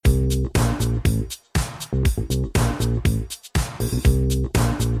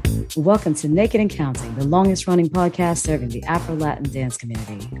Welcome to Naked and Counting, the longest running podcast serving the Afro-Latin dance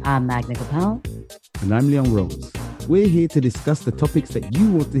community. I'm Magna Gopal. And I'm Leon Rose. We're here to discuss the topics that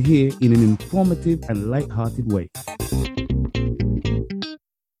you want to hear in an informative and light-hearted way.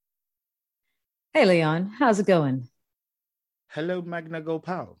 Hey, Leon. How's it going? Hello, Magna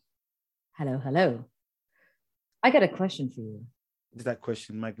Gopal. Hello. I got a question for you. Is that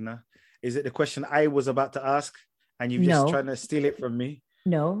question, Magna? Is it the question I was about to ask and you're just trying to steal it from me?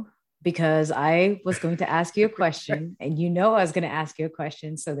 No, because I was going to ask you a question and you know I was going to ask you a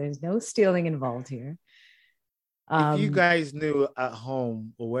question, so there's no stealing involved here. If you guys knew at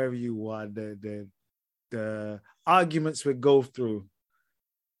home or wherever you are, the arguments we go through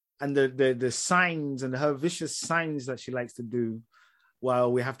and the signs and her vicious signs that she likes to do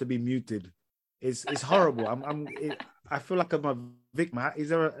while we have to be muted, it's horrible. I feel like I'm a victim. Is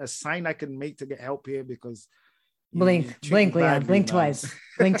there a sign I can make to get help here? Because blink, Leon, blink twice.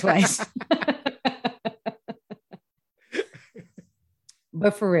 Blink twice.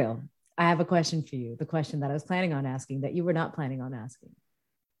 But for real, I have a question for you. The question that I was planning on asking that you were not planning on asking.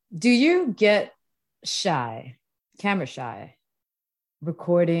 Do you get shy, camera shy,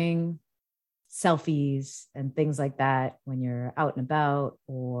 recording selfies and things like that when you're out and about,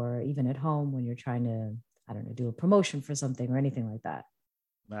 or even at home when you're trying to, I don't know, do a promotion for something or anything like that?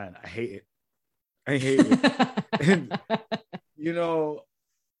 Man, I hate it. And,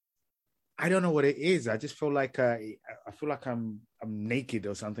 I don't know what it is. I just feel like I feel like I'm naked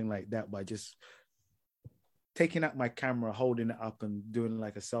or something like that by just taking out my camera, holding it up and doing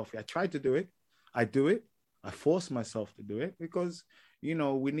like a selfie. I try to do it. I do it. I force myself to do it because, we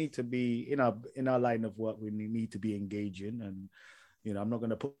need to be in our line of work. We need to be engaging, and, I'm not going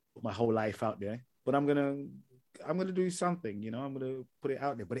to put my whole life out there, but I'm going to do something, I'm going to put it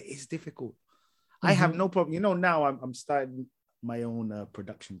out there, but it is difficult. Mm-hmm. I have no problem. Now I'm starting my own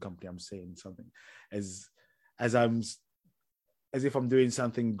production company. I'm saying something as if I'm doing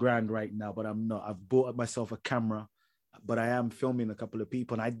something grand right now, but I'm not. I've bought myself a camera, but I am filming a couple of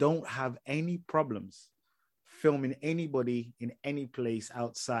people, and I don't have any problems filming anybody in any place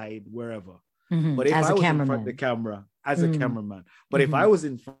outside, wherever. Mm-hmm. But if I was in front of the camera as a cameraman, but if I was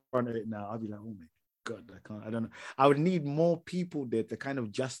in front of it now, I'd be like, oh my God, I don't know. I would need more people there to kind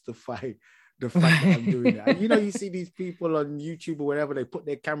of justify the fact that I'm doing that. You see these people on YouTube or wherever, they put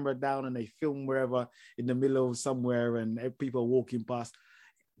their camera down and they film wherever in the middle of somewhere and people are walking past.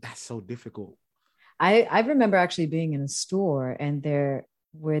 That's so difficult. I remember actually being in a store and there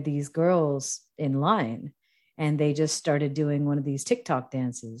were these girls in line and they just started doing one of these TikTok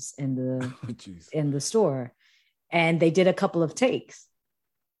dances in the store. And they did a couple of takes,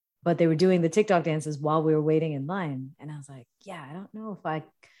 but they were doing the TikTok dances while we were waiting in line. And I was like, yeah, I don't know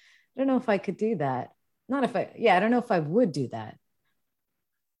if I could do that. I don't know if I would do that.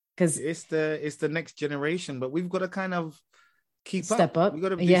 Because it's the next generation, but we've got to kind of step up. We've got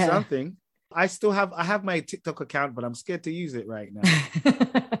to do something. I have my TikTok account, but I'm scared to use it right now.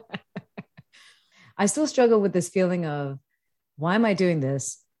 I still struggle with this feeling of, why am I doing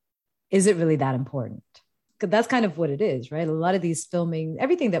this? Is it really that important? Because that's kind of what it is, right? A lot of these filming,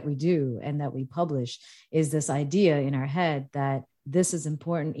 everything that we do and that we publish is this idea in our head that this is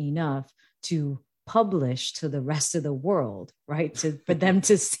important enough to publish to the rest of the world, right? For them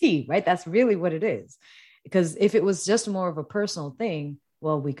to see, right? That's really what it is. Because if it was just more of a personal thing,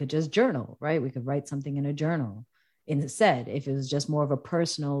 well, we could just journal, right? We could write something in a journal instead. If it was just more of a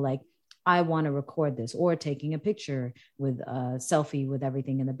personal, like, I want to record this, or taking a picture with a selfie with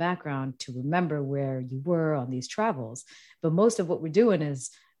everything in the background to remember where you were on these travels. But most of what we're doing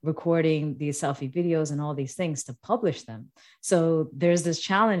is recording these selfie videos and all these things to publish them. So there's this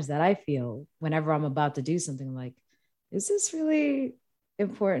challenge that I feel whenever I'm about to do something, like, is this really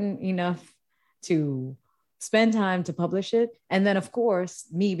important enough to spend time to publish it? And then, of course,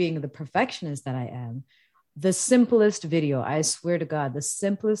 me being the perfectionist that I am, the simplest video, I swear to God, the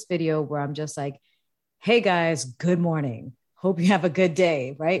simplest video where I'm just like, hey guys, good morning. Hope you have a good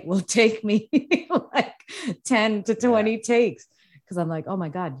day, right? Will take me like 10 to 20 takes. Because I'm like, oh my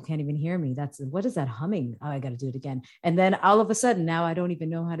God, you can't even hear me. What is that humming? Oh, I got to do it again. And then all of a sudden now I don't even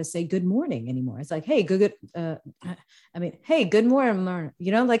know how to say good morning anymore. It's like, hey, hey, good morning.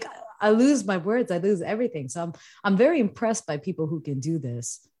 Like I lose my words. I lose everything. So I'm very impressed by people who can do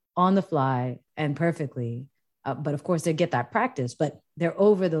this on the fly and perfectly. But of course they get that practice, but they're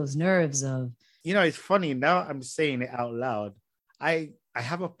over those nerves of. It's funny now I'm saying it out loud. I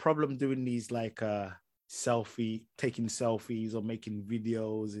have a problem doing these like, taking selfies or making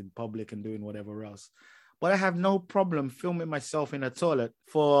videos in public and doing whatever else. But I have no problem filming myself in a toilet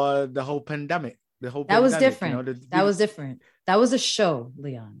for the whole pandemic. The whole That was pandemic, different. the That was different. That was a show,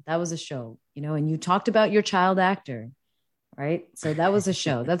 Leon. That was a show, and you talked about your child actor, right? So that was a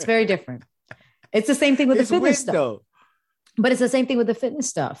show. That's very different. It's the same thing with the fitness stuff. Though. But it's the same thing with the fitness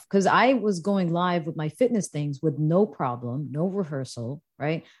stuff, because I was going live with my fitness things with no problem, no rehearsal,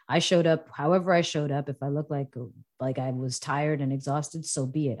 right? I showed up however I showed up. If I looked like I was tired and exhausted, so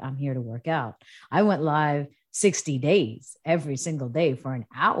be it. I'm here to work out. I went live 60 days, every single day for an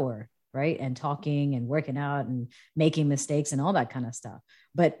hour, right? And talking and working out and making mistakes and all that kind of stuff.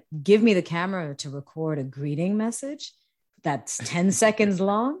 But give me the camera to record a greeting message that's 10 seconds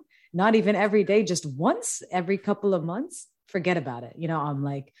long, not even every day, just once every couple of months. Forget about it. I'm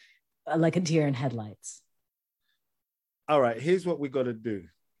like a deer in headlights. All right, here's what we got to do.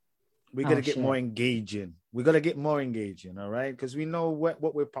 We got to get more engaging. We got to get more engaging, all right? Because we know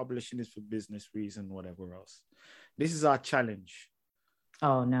what we're publishing is for business reason, whatever else. This is our challenge.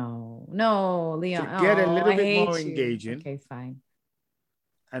 Oh, no, Leon. To get a little bit more engaging. Okay, fine.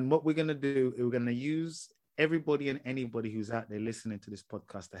 And what we're going to do, we're going to use everybody and anybody who's out there listening to this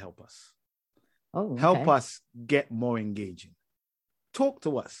podcast to help us. Oh, okay. Help us get more engaging. Talk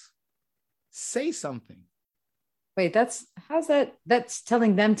to us. Say something. Wait, that's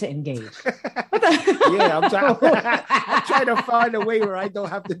telling them to engage. Yeah, I'm trying to find a way where I don't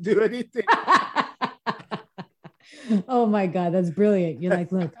have to do anything. Oh my God, that's brilliant. You're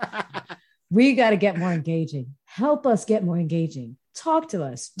like, look, we got to get more engaging. Help us get more engaging. Talk to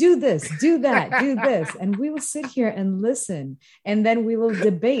us. Do this, do that, do this. And we will sit here and listen. And then we will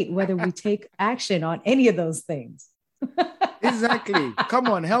debate whether we take action on any of those things. Exactly. Come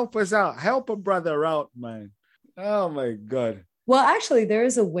on, help us out. Help a brother out, man. Oh my God. Well, actually, there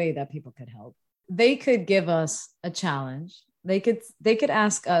is a way that people could help. They could give us a challenge. They could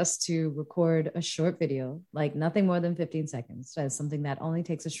ask us to record a short video, like nothing more than 15 seconds. That's something that only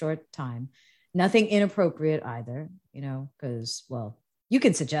takes a short time. Nothing inappropriate either, because, well, you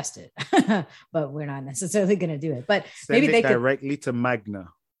can suggest it, but we're not necessarily going to do it. But maybe they directly to Magna.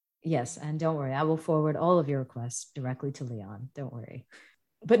 Yes. And don't worry, I will forward all of your requests directly to Leon. Don't worry.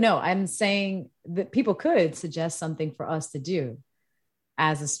 But no, I'm saying that people could suggest something for us to do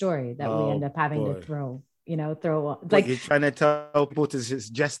as a story that we end up having to throw. Like you're trying to tell people it's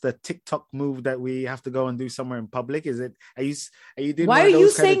just a TikTok move that we have to go and do somewhere in public. Is it? Are you doing? Why are you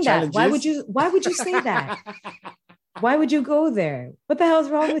saying that? Why would you say that? Why would you go there? What the hell is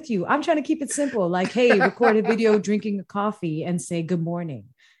wrong with you? I'm trying to keep it simple. Like, hey, record a video drinking a coffee and say good morning.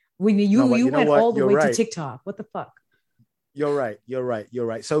 When you went all the way to TikTok. What the fuck? You're right.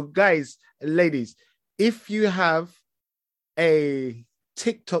 So guys, ladies, if you have a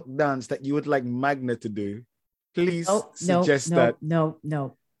TikTok dance that you would like Magna to do, please suggest that. No.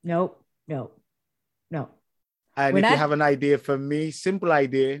 And if you have an idea for me, simple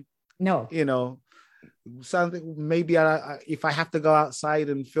idea. No. Something maybe if I have to go outside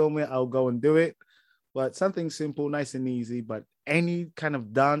and film it, I'll go and do it. But something simple, nice and easy. But any kind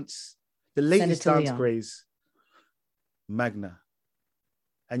of dance, the latest dance Leon. Craze, Magna.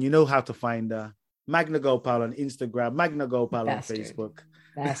 And you know how to find her. Magna Gopal on Instagram, Magna Gopal on Facebook.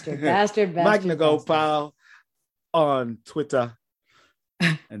 Bastard. Magna Gopal on Twitter.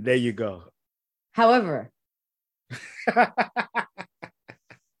 And there you go. However,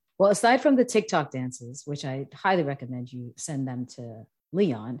 well, aside from the TikTok dances, which I highly recommend you send them to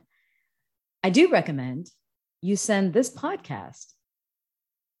Leon, I do recommend you send this podcast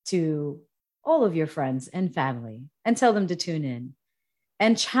to all of your friends and family and tell them to tune in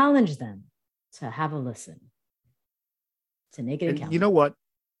and challenge them to have a listen to Naked and Accountable. You know what?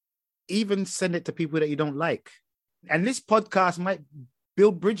 Even send it to people that you don't like. And this podcast might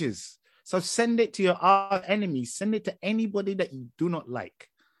build bridges. So send it to your enemies. Send it to anybody that you do not like.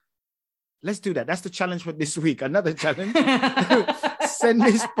 Let's do that. That's the challenge for this week. Another challenge. Send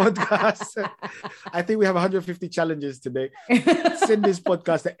this podcast. I think we have 150 challenges today. Send this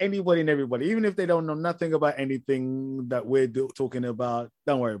podcast to anybody and everybody. Even if they don't know nothing about anything that we're talking about,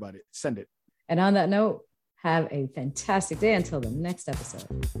 don't worry about it. Send it. And on that note, have a fantastic day until the next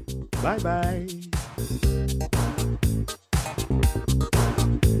episode. Bye-bye.